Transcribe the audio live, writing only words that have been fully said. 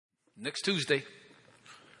Next Tuesday.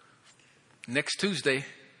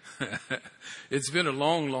 It's been a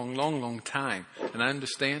long time. And I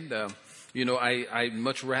understand, I'd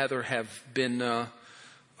much rather have been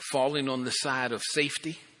falling on the side of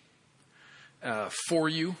safety for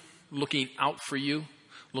you, looking out for you,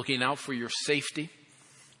 looking out for your safety.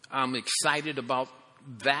 I'm excited about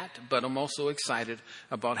that, but I'm also excited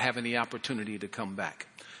about having the opportunity to come back.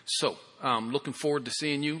 So I'm looking forward to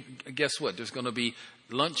seeing you. Guess what? There's going to be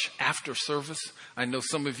lunch after service. I know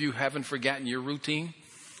some of you haven't forgotten your routine.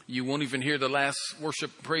 You won't even hear the last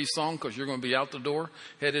worship praise song because you're going to be out the door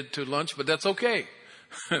headed to lunch, but that's okay.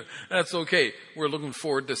 That's okay. We're looking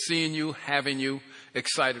forward to seeing you, having you,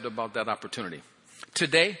 excited about that opportunity.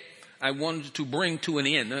 Today, I wanted to bring to an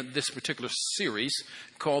end this particular series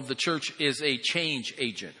called The Church is a Change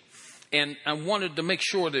Agent. And I wanted to make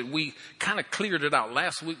sure that we kind of cleared it out.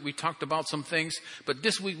 Last week we talked about some things, but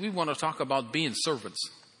this week we want to talk about being servants.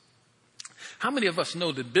 How many of us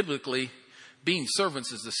know that biblically being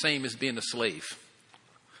servants is the same as being a slave?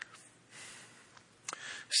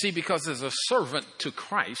 See, because as a servant to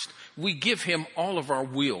Christ, we give him all of our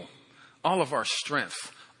will, all of our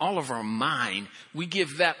strength, all of our mind. We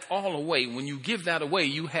give that all away. When you give that away,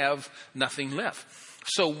 you have nothing left.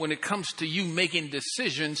 So when it comes to you making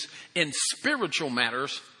decisions in spiritual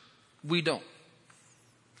matters, we don't.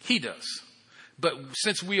 He does. But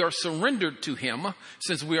since we are surrendered to him,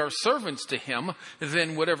 since we are servants to him,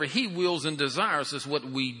 then whatever he wills and desires is what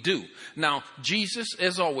we do. Now, Jesus,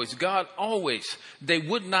 as always, God always, they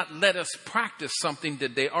would not let us practice something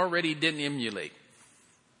that they already didn't emulate.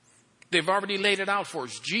 They've already laid it out for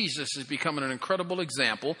us. Jesus is becoming an incredible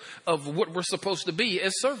example of what we're supposed to be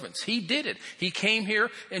as servants. He did it. He came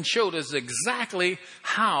here and showed us exactly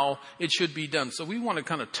how it should be done. So we want to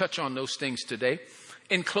kind of touch on those things today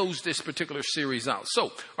and close this particular series out.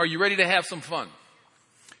 So are you ready to have some fun?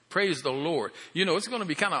 Praise the Lord. You know, it's going to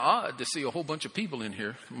be kind of odd to see a whole bunch of people in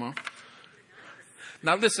here. Come on.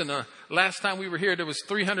 Now listen, last time we were here, there was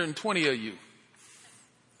 320 of you.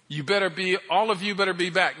 All of you better be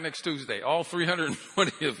back next Tuesday. All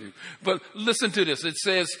 320 of you. But listen to this. It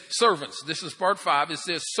says servants. This is part 5. It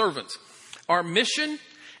says servants. Our mission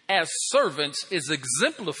as servants is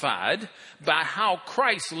exemplified by how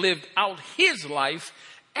Christ lived out his life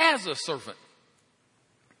as a servant.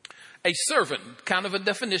 A servant, kind of a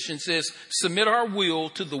definition, says submit our will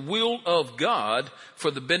to the will of God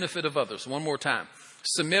for the benefit of others. One more time.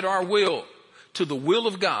 Submit our will to the will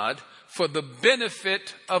of God for the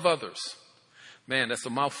benefit of others. Man, that's a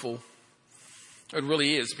mouthful. It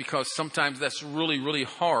really is, because sometimes that's really, really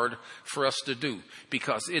hard for us to do,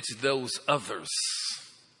 because it's those others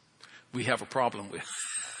we have a problem with.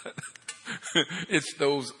 It's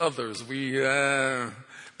those others.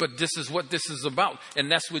 But this is what this is about.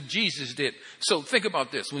 And that's what Jesus did. So think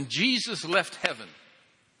about this. When Jesus left heaven,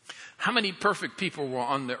 how many perfect people were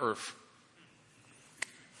on the earth?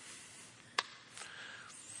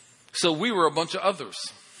 So we were a bunch of others.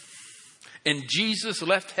 And Jesus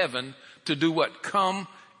left heaven to do what? Come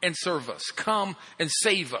and serve us. Come and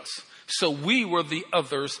save us. So we were the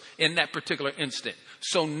others in that particular instant.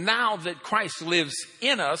 So now that Christ lives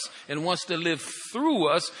in us and wants to live through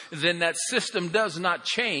us, then that system does not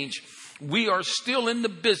change. We are still in the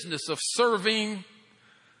business of serving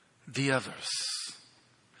the others.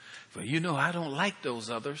 But I don't like those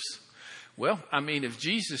others. Well, if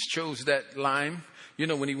Jesus chose that line,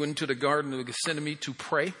 when he went into the Garden of Gethsemane to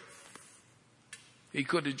pray, he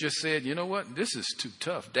could have just said, you know what? This is too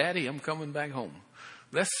tough. Daddy, I'm coming back home.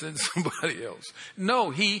 Let's send somebody else. No,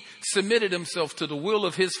 he submitted himself to the will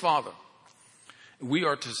of his Father. We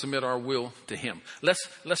are to submit our will to him.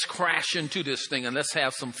 Let's crash into this thing and let's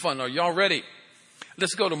have some fun. Are y'all ready?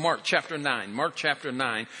 Let's go to Mark chapter 9. Mark chapter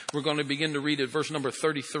 9. We're going to begin to read at verse number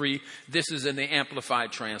 33. This is in the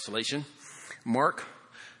Amplified Translation. Mark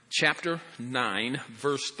chapter 9,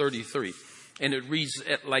 verse 33. And it reads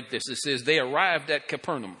like this. It says, they arrived at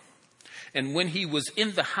Capernaum. And when he was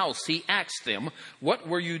in the house, he asked them, what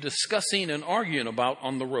were you discussing and arguing about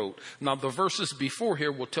on the road? Now, the verses before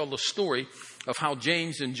here will tell the story of how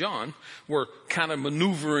James and John were kind of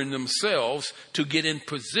maneuvering themselves to get in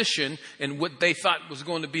position in what they thought was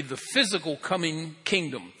going to be the physical coming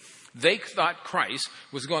kingdom. They thought Christ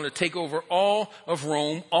was going to take over all of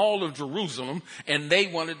Rome, all of Jerusalem, and they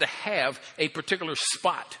wanted to have a particular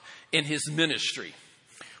spot in his ministry.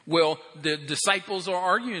 Well, the disciples are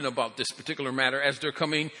arguing about this particular matter as they're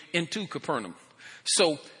coming into Capernaum.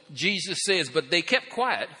 So Jesus says, but they kept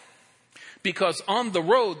quiet because on the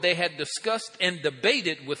road they had discussed and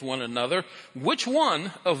debated with one another which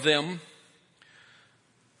one of them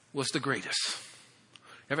was the greatest.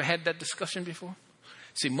 Ever had that discussion before?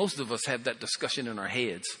 See, most of us have that discussion in our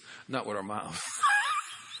heads, not with our mouths.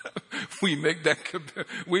 We make that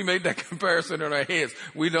comparison in our heads.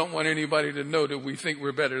 We don't want anybody to know that we think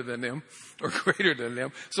we're better than them or greater than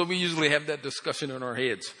them. So we usually have that discussion in our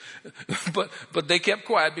heads. But they kept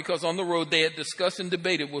quiet because on the road they had discussed and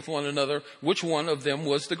debated with one another which one of them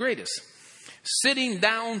was the greatest. Sitting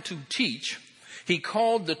down to teach, he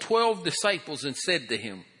called the 12 disciples and said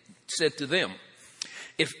to them,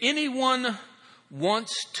 if anyone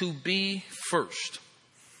wants to be first,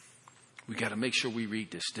 we got to make sure we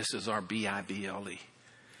read this. This is our Bible.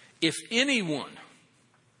 If anyone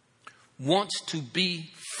wants to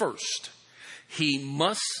be first, he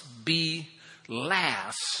must be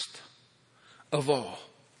last of all.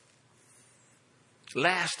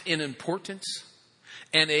 Last in importance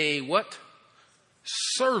and a what?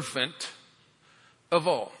 Servant of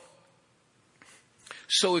all.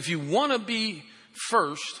 So if you want to be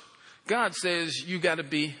first, God says you got to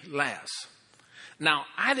be last. Now,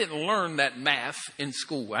 I didn't learn that math in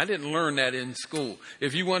school. I didn't learn that in school.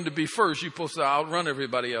 If you wanted to be first, you're supposed to outrun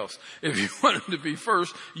everybody else. If you wanted to be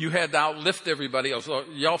first, you had to outlift everybody else. So,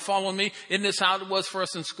 y'all following me? Isn't this how it was for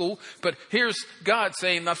us in school? But here's God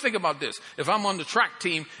saying, now think about this. If I'm on the track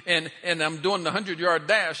team and I'm doing the 100-yard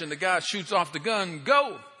dash and the guy shoots off the gun,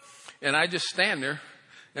 go. And I just stand there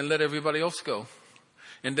and let everybody else go.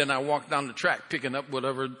 And then I walk down the track picking up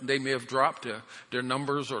whatever they may have dropped, their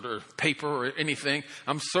numbers or their paper or anything.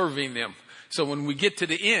 I'm serving them. So when we get to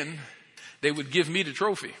the end, they would give me the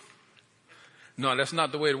trophy. No, that's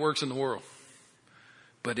not the way it works in the world.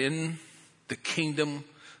 But in the kingdom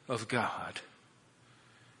of God,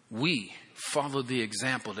 we follow the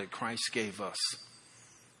example that Christ gave us.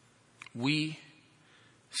 We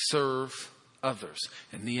serve others.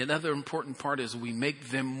 And the other important part is we make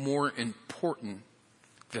them more important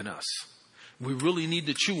than us. We really need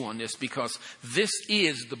to chew on this because this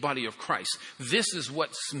is the body of Christ. This is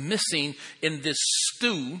what's missing in this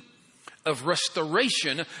stew of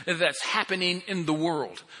restoration that's happening in the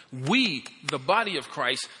world. We, the body of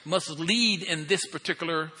Christ, must lead in this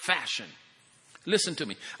particular fashion. Listen to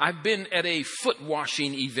me. I've been at a foot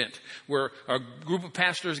washing event where a group of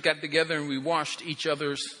pastors got together and we washed each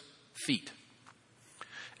other's feet.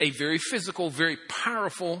 A very physical, very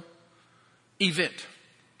powerful event.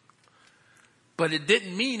 But it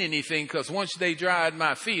didn't mean anything because once they dried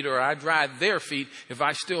my feet or I dried their feet, if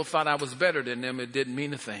I still thought I was better than them, it didn't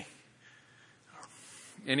mean a thing.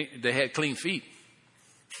 They had clean feet.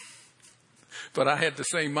 But I had the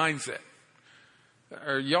same mindset.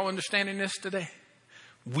 Are y'all understanding this today?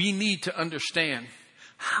 We need to understand,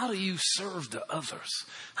 how do you serve the others?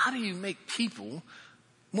 How do you make people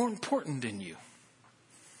more important than you?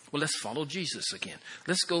 Well, let's follow Jesus again.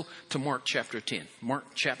 Let's go to Mark chapter 10. Mark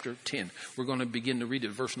chapter 10. We're going to begin to read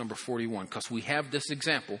it, verse number 41, because we have this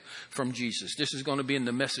example from Jesus. This is going to be in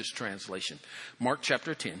the Message translation. Mark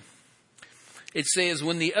chapter 10. It says,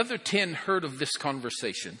 when the other 10 heard of this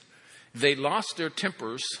conversation, they lost their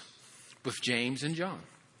tempers with James and John.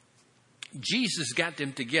 Jesus got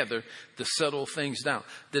them together to settle things down.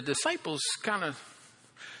 The disciples kind of,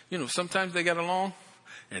 sometimes they got along.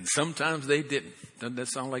 And sometimes they didn't. Doesn't that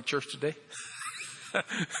sound like church today?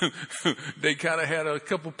 They kind of had a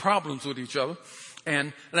couple problems with each other.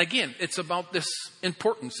 And again, it's about this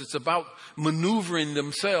importance. It's about maneuvering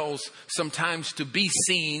themselves sometimes to be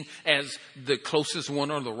seen as the closest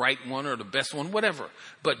one or the right one or the best one, whatever.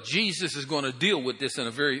 But Jesus is going to deal with this in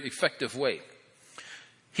a very effective way.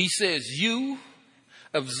 He says, you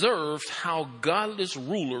observed how godless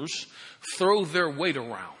rulers throw their weight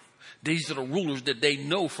around. These are the rulers that they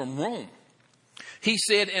know from Rome. He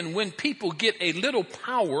said, and when people get a little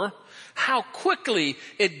power, how quickly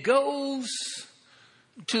it goes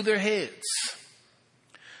to their heads.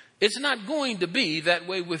 It's not going to be that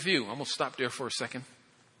way with you. I'm going to stop there for a second.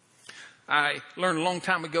 I learned a long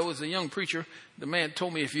time ago as a young preacher, the man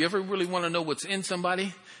told me, if you ever really want to know what's in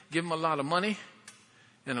somebody, give them a lot of money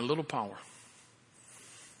and a little power.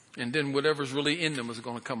 And then whatever's really in them is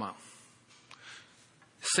going to come out.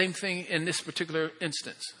 Same thing in this particular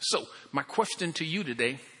instance. So my question to you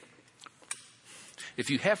today,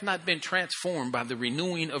 if you have not been transformed by the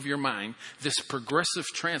renewing of your mind, this progressive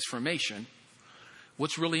transformation,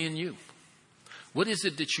 what's really in you? What is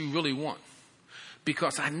it that you really want?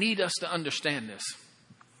 Because I need us to understand this.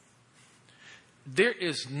 There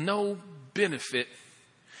is no benefit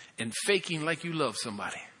in faking like you love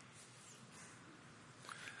somebody.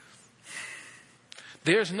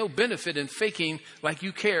 There's no benefit in faking like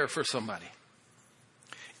you care for somebody.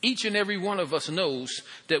 Each and every one of us knows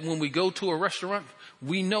that when we go to a restaurant,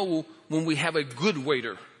 we know when we have a good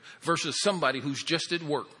waiter versus somebody who's just at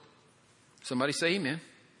work. Somebody say amen.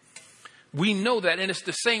 We know that, and it's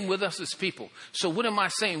the same with us as people. So what am I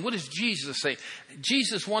saying? What does Jesus say?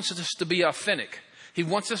 Jesus wants us to be authentic. He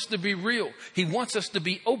wants us to be real. He wants us to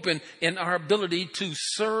be open in our ability to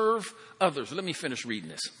serve others. Let me finish reading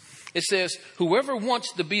this. It says, whoever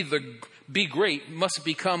wants to be great must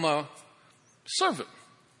become a servant.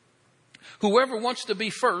 Whoever wants to be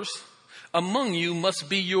first among you must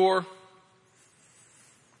be your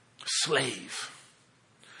slave.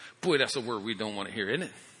 Boy, that's a word we don't want to hear, isn't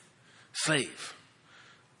it? Slave.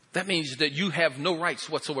 That means that you have no rights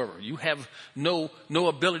whatsoever. You have no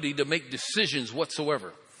ability to make decisions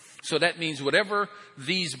whatsoever. So that means whatever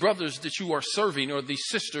these brothers that you are serving or these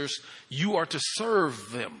sisters, you are to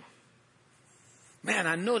serve them. Man,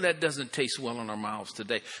 I know that doesn't taste well in our mouths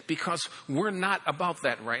today because we're not about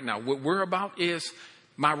that right now. What we're about is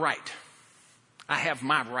my right. I have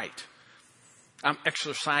my right. I'm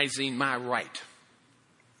exercising my right.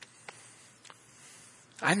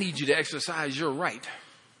 I need you to exercise your right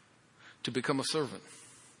to become a servant.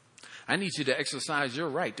 I need you to exercise your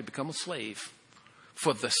right to become a slave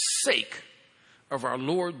for the sake of our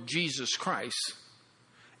Lord Jesus Christ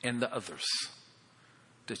and the others,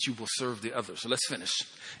 that you will serve the others. So let's finish.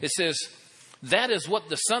 It says, that is what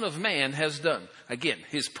the Son of Man has done. Again,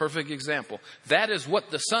 his perfect example. That is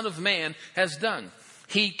what the Son of Man has done.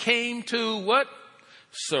 He came to what?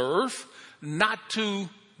 Serve, not to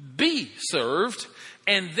be served,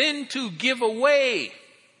 and then to give away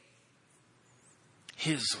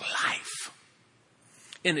his life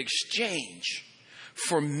in exchange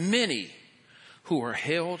for many who are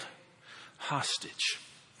held hostage.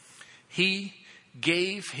 He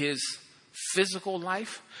gave his physical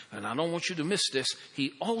life, and I don't want you to miss this,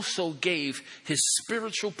 he also gave his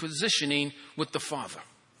spiritual positioning with the Father.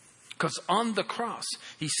 Because on the cross,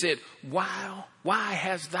 he said, why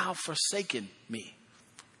hast thou forsaken me?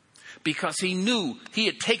 Because he knew he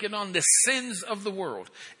had taken on the sins of the world,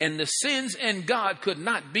 and the sins and God could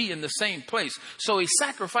not be in the same place. So he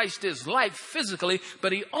sacrificed his life physically,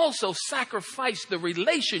 but he also sacrificed the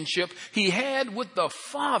relationship he had with the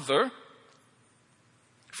Father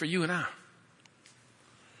for you and I.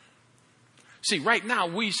 See, right now,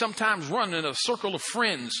 we sometimes run in a circle of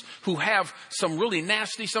friends who have some really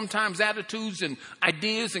nasty, sometimes attitudes and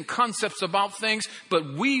ideas and concepts about things,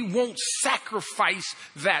 but we won't sacrifice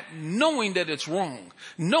that knowing that it's wrong,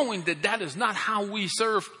 knowing that that is not how we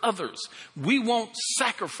serve others. We won't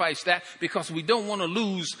sacrifice that because we don't want to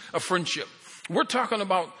lose a friendship. We're talking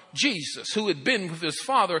about Jesus, who had been with his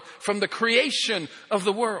Father from the creation of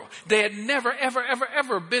the world. They had never, ever, ever,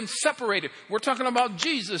 ever been separated. We're talking about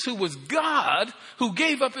Jesus, who was God, who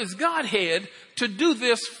gave up his Godhead to do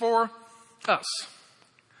this for us.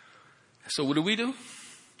 So what do?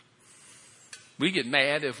 We get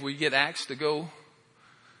mad if we get asked to go,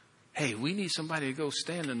 hey, we need somebody to go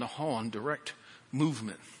stand in the hall and direct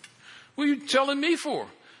movement. What are you telling me for?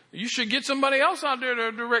 You should get somebody else out there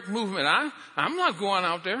to direct movement. I'm not going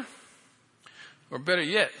out there. Or better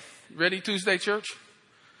yet, ready Tuesday, church?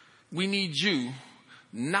 We need you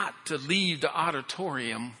not to leave the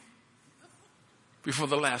auditorium before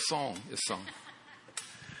the last song is sung.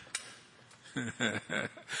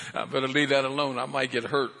 I better leave that alone. I might get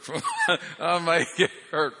hurt. I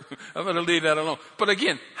better leave that alone. But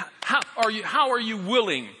again, how are you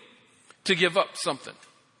willing to give up something?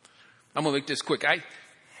 I'm going to make this quick.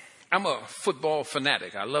 I'm a football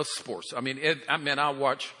fanatic. I love sports. I'll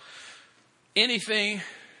watch anything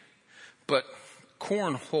but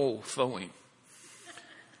cornhole throwing.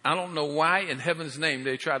 I don't know why in heaven's name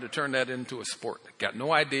they tried to turn that into a sport. Got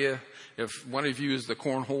no idea. If one of you is the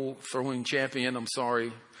cornhole throwing champion, I'm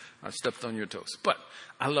sorry. I stepped on your toes. But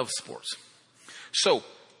I love sports. So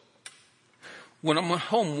when I'm at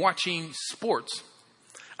home watching sports,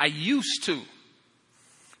 I used to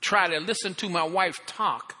try to listen to my wife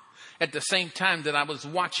talk at the same time that I was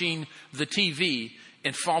watching the TV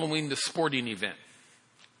and following the sporting event.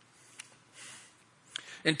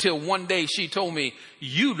 Until one day she told me,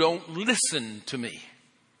 you don't listen to me.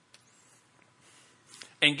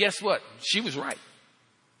 And guess what? She was right.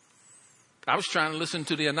 I was trying to listen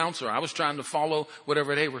to the announcer. I was trying to follow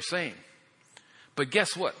whatever they were saying. But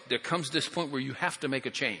guess what? There comes this point where you have to make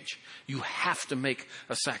a change. You have to make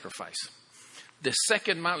a sacrifice. The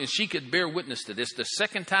second mountain, she could bear witness to this. The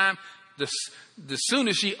second time, the soon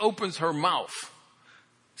as she opens her mouth,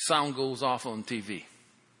 sound goes off on TV.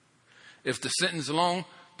 If the sentence is long,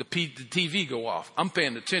 the TV go off. I'm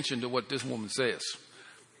paying attention to what this woman says.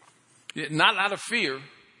 Not out of fear,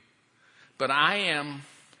 but I am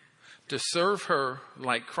to serve her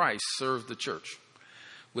like Christ served the church.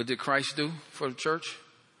 What did Christ do for the church?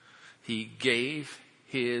 He gave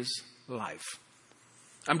his life.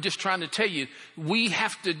 I'm just trying to tell you, we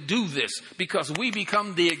have to do this because we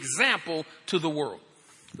become the example to the world.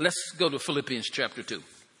 Let's go to Philippians chapter 2.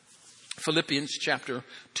 Philippians chapter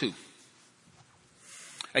 2.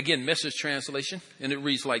 Again, Message translation, and it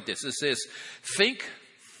reads like this. It says, think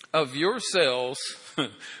of yourselves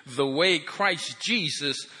the way Christ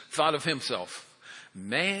Jesus thought of himself.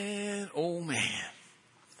 Man, oh man.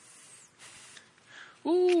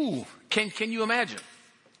 Ooh, can you imagine?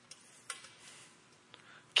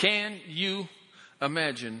 Can you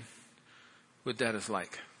imagine what that is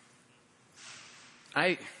like?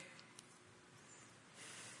 I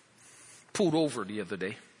pulled over the other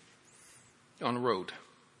day on the road,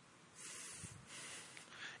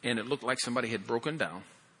 and it looked like somebody had broken down.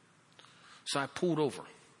 So I pulled over.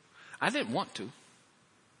 I didn't want to,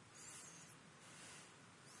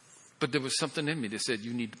 but there was something in me that said,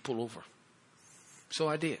 you need to pull over. So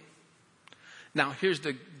I did. Now, here's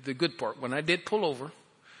the good part. When I did pull over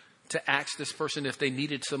to ask this person if they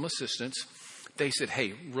needed some assistance, they said,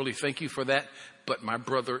 hey, really thank you for that, but my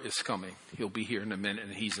brother is coming. He'll be here in a minute,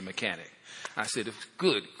 and he's a mechanic. I said, it's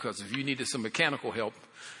good, because if you needed some mechanical help,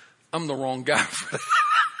 I'm the wrong guy for that.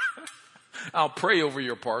 I'll pray over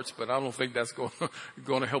your parts, but I don't think that's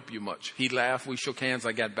going to help you much. He laughed. We shook hands.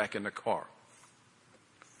 I got back in the car.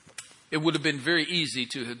 It would have been very easy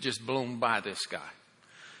to have just blown by this guy.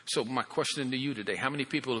 So my question to you today, how many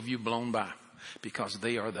people have you blown by? Because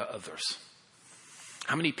they are the others.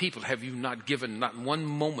 How many people have you not given not one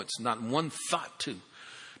moment, not one thought to?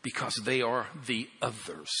 Because they are the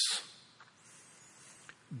others.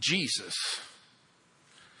 Jesus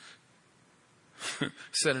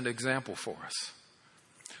set an example for us.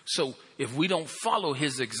 So if we don't follow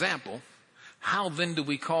his example, how then do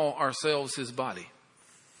we call ourselves his body?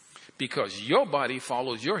 Because your body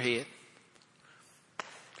follows your head.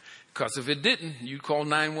 Because if it didn't, you'd call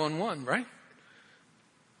 911, right?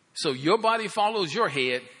 So your body follows your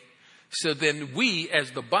head. So then we,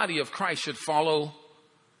 as the body of Christ, should follow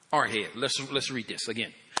our head. Let's read this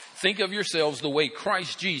again. Think of yourselves the way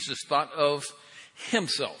Christ Jesus thought of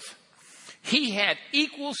himself. He had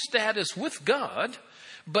equal status with God,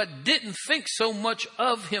 but didn't think so much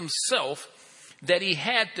of himself that he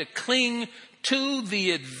had to cling to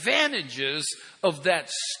the advantages of that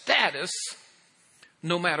status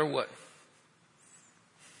no matter what.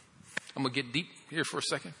 I'm going to get deep here for a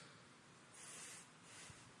second.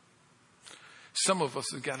 Some of us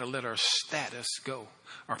have got to let our status go,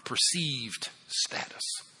 our perceived status.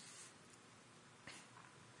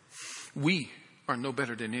 We are no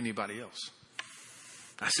better than anybody else.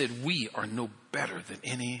 I said we are no better than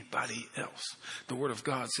anybody else. The Word of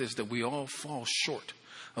God says that we all fall short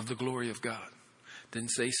of the glory of God.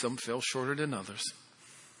 Didn't say some fell shorter than others.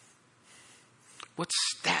 What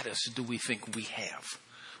status do we think we have?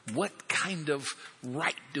 What kind of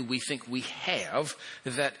right do we think we have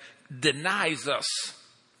that denies us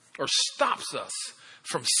or stops us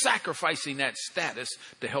from sacrificing that status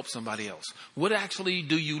to help somebody else? What actually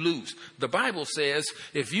do you lose? The Bible says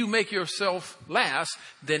if you make yourself last,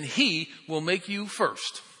 then he will make you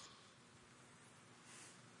first.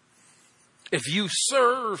 If you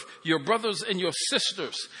serve your brothers and your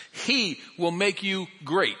sisters, he will make you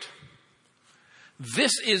great.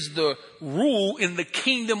 This is the rule in the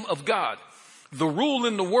kingdom of God. The rule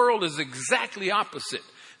in the world is exactly opposite.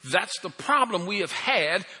 That's the problem we have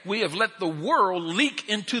had. We have let the world leak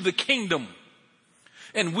into the kingdom.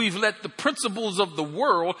 And we've let the principles of the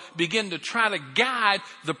world begin to try to guide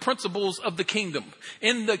the principles of the kingdom.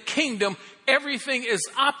 In the kingdom, everything is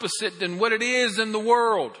opposite than what it is in the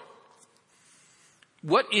world.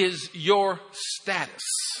 What is your status?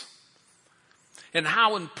 And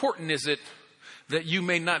how important is it that you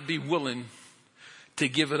may not be willing to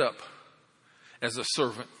give it up as a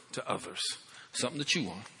servant to others? Something to chew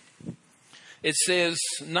on. It says,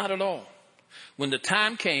 not at all. When the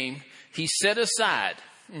time came, he set aside,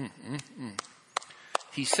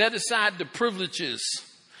 he set aside the privileges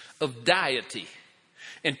of deity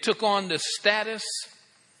and took on the status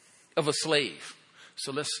of a slave.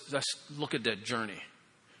 So let's look at that journey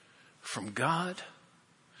from God,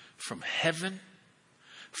 from heaven,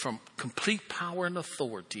 from complete power and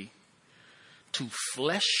authority to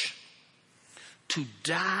flesh, to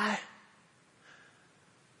die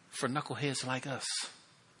for knuckleheads like us.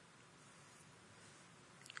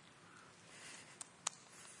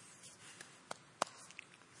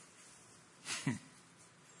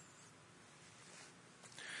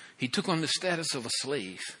 He took on the status of a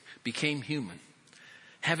slave, became human.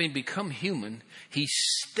 Having become human, he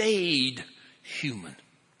stayed human.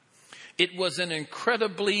 It was an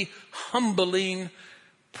incredibly humbling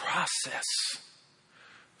process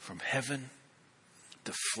from heaven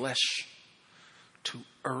to flesh to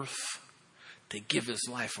earth to give his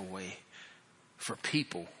life away for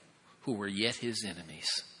people who were yet his enemies.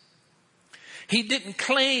 He didn't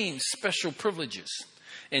claim special privileges.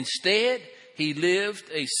 Instead, he lived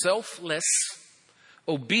a selfless,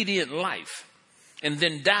 obedient life and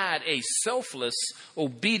then died a selfless,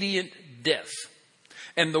 obedient death.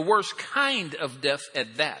 And the worst kind of death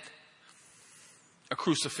at that, a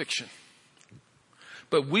crucifixion.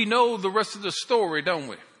 But we know the rest of the story, don't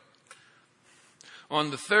we?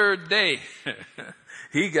 On the third day,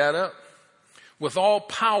 he got up with all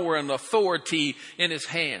power and authority in his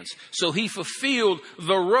hands. So he fulfilled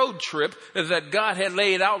the road trip that God had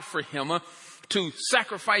laid out for him to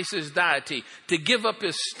sacrifice his deity, to give up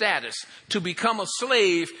his status, to become a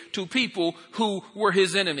slave to people who were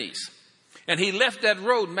his enemies. And he left that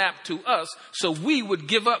roadmap to us so we would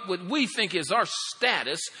give up what we think is our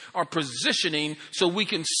status, our positioning, so we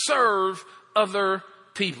can serve other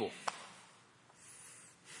people.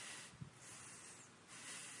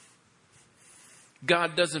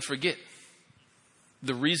 God doesn't forget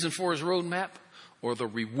the reason for his roadmap or the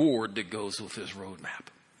reward that goes with his roadmap.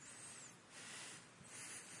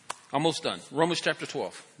 Almost done. Romans chapter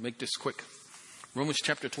 12. Make this quick. Romans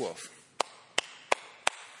chapter 12.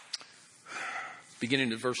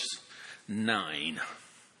 Beginning at verse 9.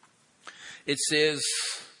 It says,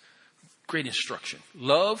 great instruction.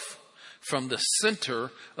 Love from the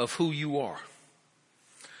center of who you are.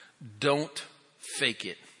 Don't fake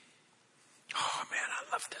it. Oh man,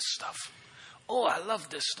 I love this stuff. Oh, I love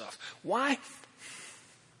this stuff. Why?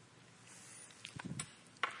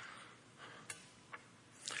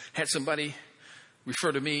 Had somebody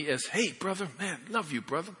refer to me as, hey brother, man, love you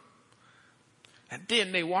brother. And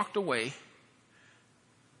then they walked away.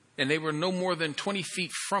 And they were no more than 20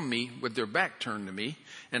 feet from me with their back turned to me.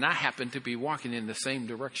 And I happened to be walking in the same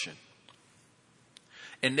direction.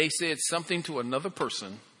 And they said something to another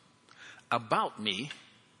person about me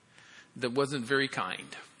that wasn't very kind.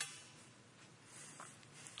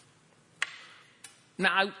 Now,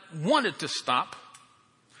 I wanted to stop.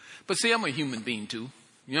 But see, I'm a human being too.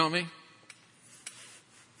 You know what I mean?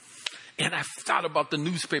 And I thought about the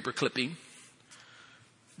newspaper clipping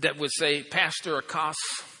that would say, Pastor Akos,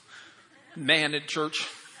 man at church,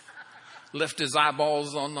 left his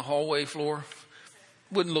eyeballs on the hallway floor.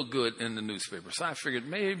 Wouldn't look good in the newspaper. So I figured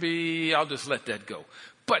maybe I'll just let that go.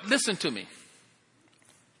 But listen to me.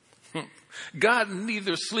 God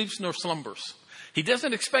neither sleeps nor slumbers. He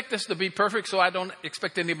doesn't expect us to be perfect, so I don't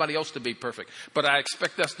expect anybody else to be perfect. But I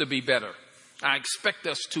expect us to be better. I expect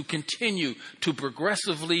us to continue to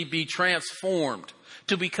progressively be transformed,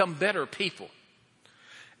 to become better people.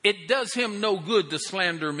 It does him no good to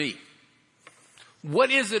slander me.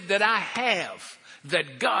 What is it that I have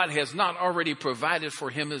that God has not already provided for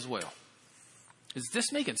him as well? Is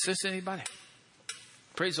this making sense to anybody?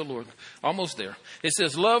 Praise the Lord. Almost there. It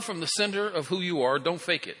says, love from the center of who you are. Don't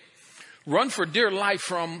fake it. Run for dear life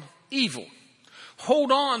from evil.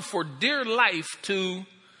 Hold on for dear life to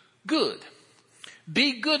good.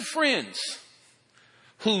 Be good friends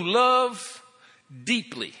who love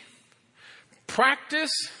deeply.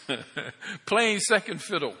 Practice playing second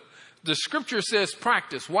fiddle. The scripture says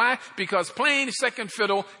practice. Why? Because playing second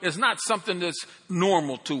fiddle is not something that's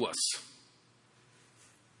normal to us.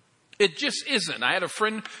 It just isn't. I had a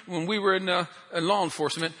friend when we were in law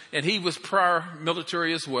enforcement, and he was prior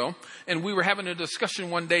military as well. And we were having a discussion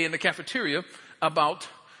one day in the cafeteria about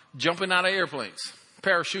jumping out of airplanes,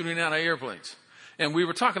 parachuting out of airplanes. And we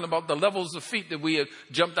were talking about the levels of feet that we had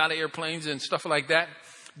jumped out of airplanes and stuff like that.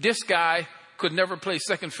 This guy could never play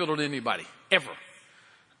second fiddle to anybody, ever.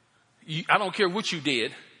 I don't care what you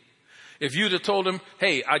did. If you'd have told him,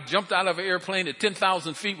 hey, I jumped out of an airplane at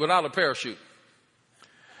 10,000 feet without a parachute.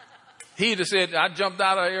 He'd have said, I jumped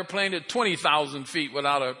out of an airplane at 20,000 feet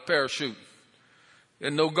without a parachute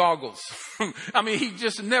and no goggles. I mean, he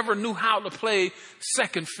just never knew how to play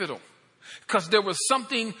second fiddle because there was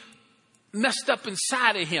something messed up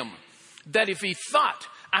inside of him that if he thought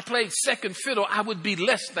I played second fiddle, I would be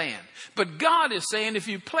less than. But God is saying, if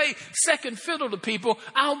you play second fiddle to people,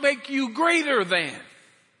 I'll make you greater than.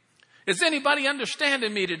 Is anybody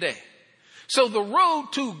understanding me today? So the road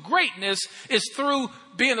to greatness is through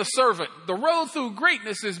being a servant. The road through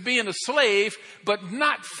greatness is being a slave, but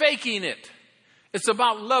not faking it. It's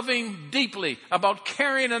about loving deeply, about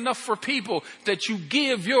caring enough for people that you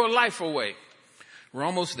give your life away. We're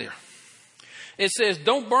almost there. It says,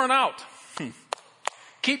 don't burn out.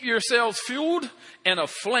 Keep yourselves fueled and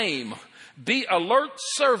aflame. Be alert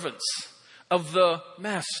servants of the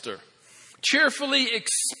master, cheerfully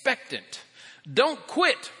expectant Don't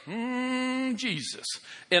quit, Jesus,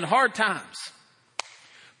 in hard times.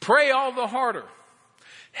 Pray all the harder.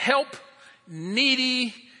 Help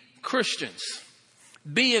needy Christians.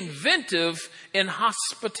 Be inventive in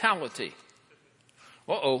hospitality.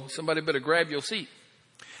 Somebody better grab your seat.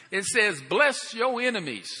 It says, bless your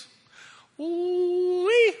enemies.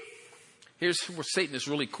 Ooh-wee. Here's where Satan is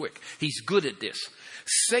really quick. He's good at this.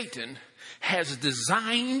 Satan has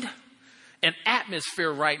designed an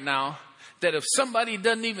atmosphere right now that if somebody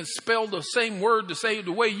doesn't even spell the same word to say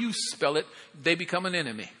the way you spell it, they become an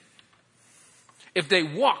enemy. If they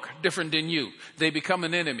walk different than you, they become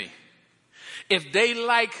an enemy. If they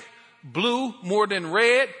like blue more than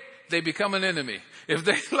red, they become an enemy. If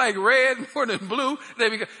they like red more than blue, they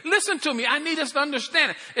become... Listen to me. I need us to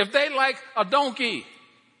understand it. If they like a donkey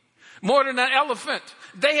more than an elephant,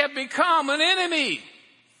 they have become an enemy.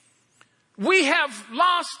 We have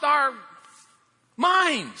lost our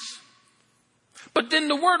minds. But then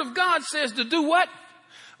the word of God says to do what?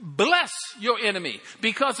 Bless your enemy.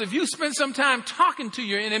 Because if you spend some time talking to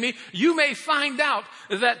your enemy, you may find out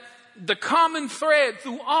that the common thread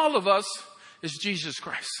through all of us is Jesus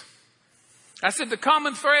Christ. I said the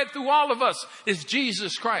common thread through all of us is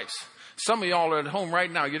Jesus Christ. Some of y'all are at home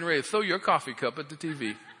right now getting ready to throw your coffee cup at the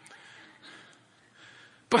TV.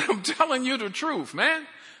 But I'm telling you the truth, man.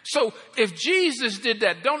 So if Jesus did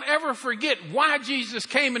that, don't ever forget why Jesus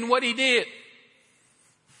came and what he did.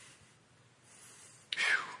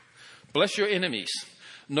 Whew. Bless your enemies.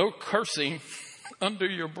 No cursing under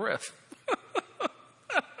your breath.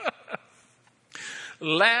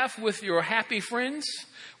 Laugh with your happy friends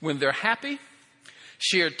when they're happy.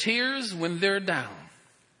 Share tears when they're down.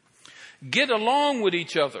 Get along with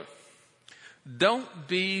each other. Don't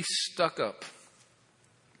be stuck up.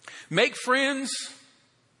 Make friends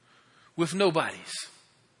with nobodies.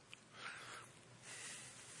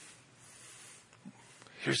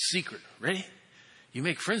 Here's the secret. Ready? You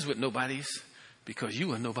make friends with nobodies because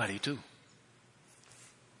you are nobody too.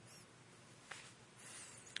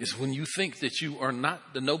 It's when you think that you are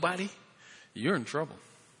not the nobody, you're in trouble.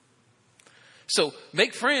 So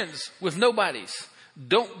make friends with nobodies.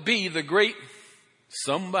 Don't be the great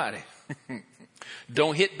somebody.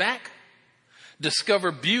 Don't hit back.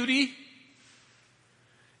 Discover beauty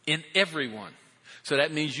in everyone. So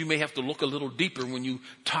that means you may have to look a little deeper when you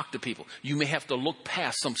talk to people. You may have to look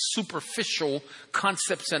past some superficial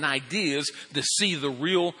concepts and ideas to see the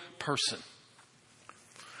real person.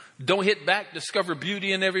 Don't hit back. Discover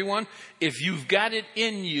beauty in everyone. If you've got it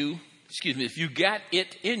in you, if you got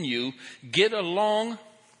it in you, get along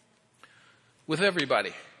with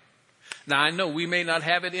everybody. Now, I know we may not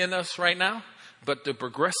have it in us right now, but the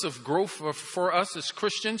progressive growth for us as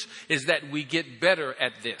Christians is that we get better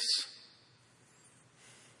at this.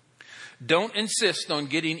 Don't insist on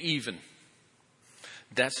getting even.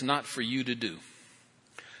 That's not for you to do.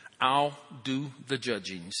 I'll do the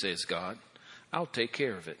judging, says God. I'll take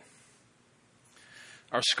care of it.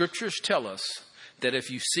 Our scriptures tell us that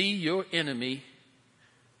if you see your enemy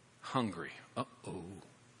hungry,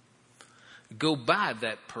 go buy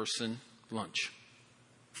that person lunch.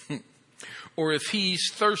 Or if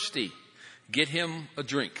he's thirsty, get him a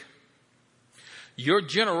drink. Your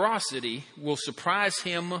generosity will surprise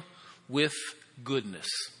him with goodness.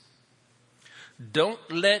 Don't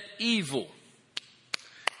let evil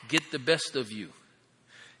get the best of you.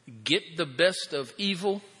 Get the best of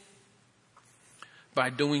evil by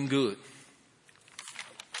doing good.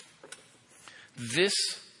 This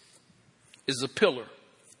is a pillar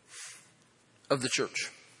of the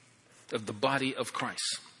church, of the body of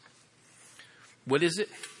Christ. What is it?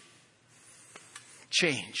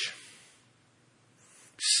 Change.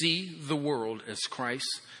 See the world as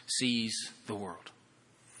Christ sees the world.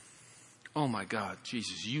 Oh my God,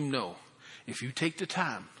 Jesus, you know, if you take the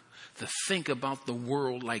time to think about the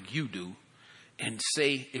world like you do and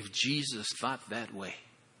say, if Jesus thought that way,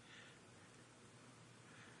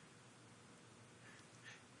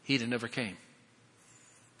 he'd have never came.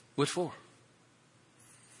 What for?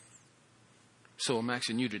 So I'm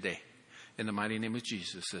asking you today, in the mighty name of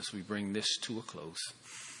Jesus, as we bring this to a close,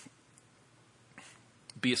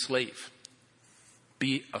 be a slave.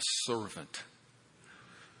 Be a servant.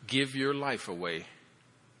 Give your life away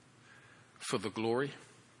for the glory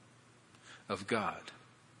of God,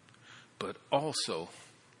 but also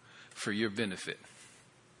for your benefit.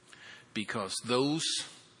 Because those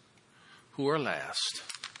who are last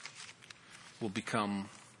will become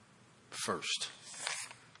first.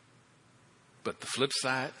 But the flip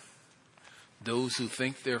side, those who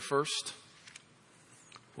think they're first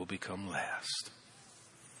will become last.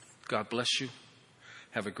 God bless you.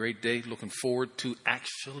 Have a great day. Looking forward to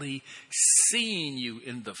actually seeing you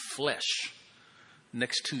in the flesh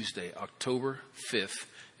next Tuesday, October 5th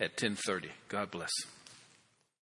at 10:30. God bless.